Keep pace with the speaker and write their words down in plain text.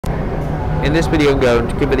In this video I'm going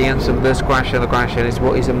to give you the answer of this question. The question is,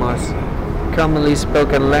 what is the most commonly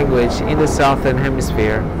spoken language in the Southern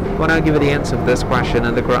Hemisphere? When I give you the answer of this question,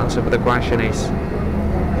 and the correct answer for the question is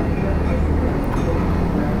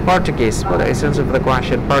Portuguese. What is the answer for the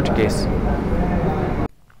question? Portuguese.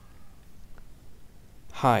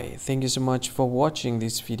 Hi, thank you so much for watching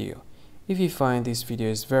this video. If you find this video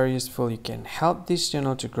is very useful, you can help this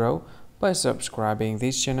channel to grow by subscribing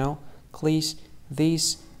this channel. Click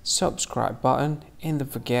this subscribe button and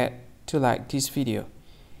don't forget to like this video.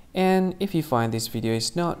 And if you find this video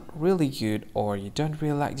is not really good, or you don't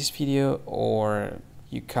really like this video, or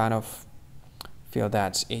you kind of feel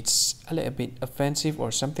that it's a little bit offensive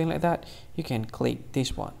or something like that, you can click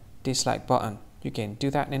this one, dislike button. You can do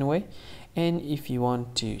that anyway. And if you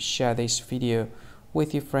want to share this video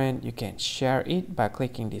with your friend, you can share it by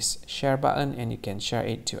clicking this share button, and you can share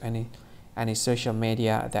it to any social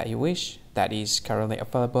media that you wish that is currently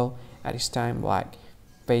available at this time, like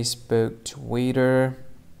Facebook, Twitter,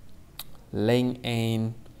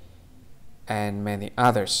 LinkedIn, and many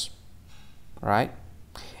others, right?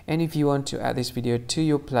 And if you want to add this video to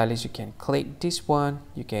your playlist, you can click this one.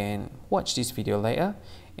 You can watch this video later,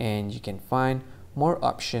 and you can find more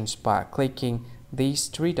options by clicking these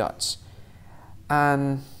three dots.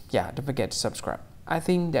 And yeah, don't forget to subscribe. I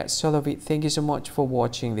think that's all of it. Thank you so much for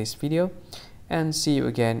watching this video, and see you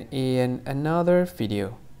again in another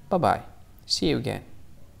video. Bye bye. See you again.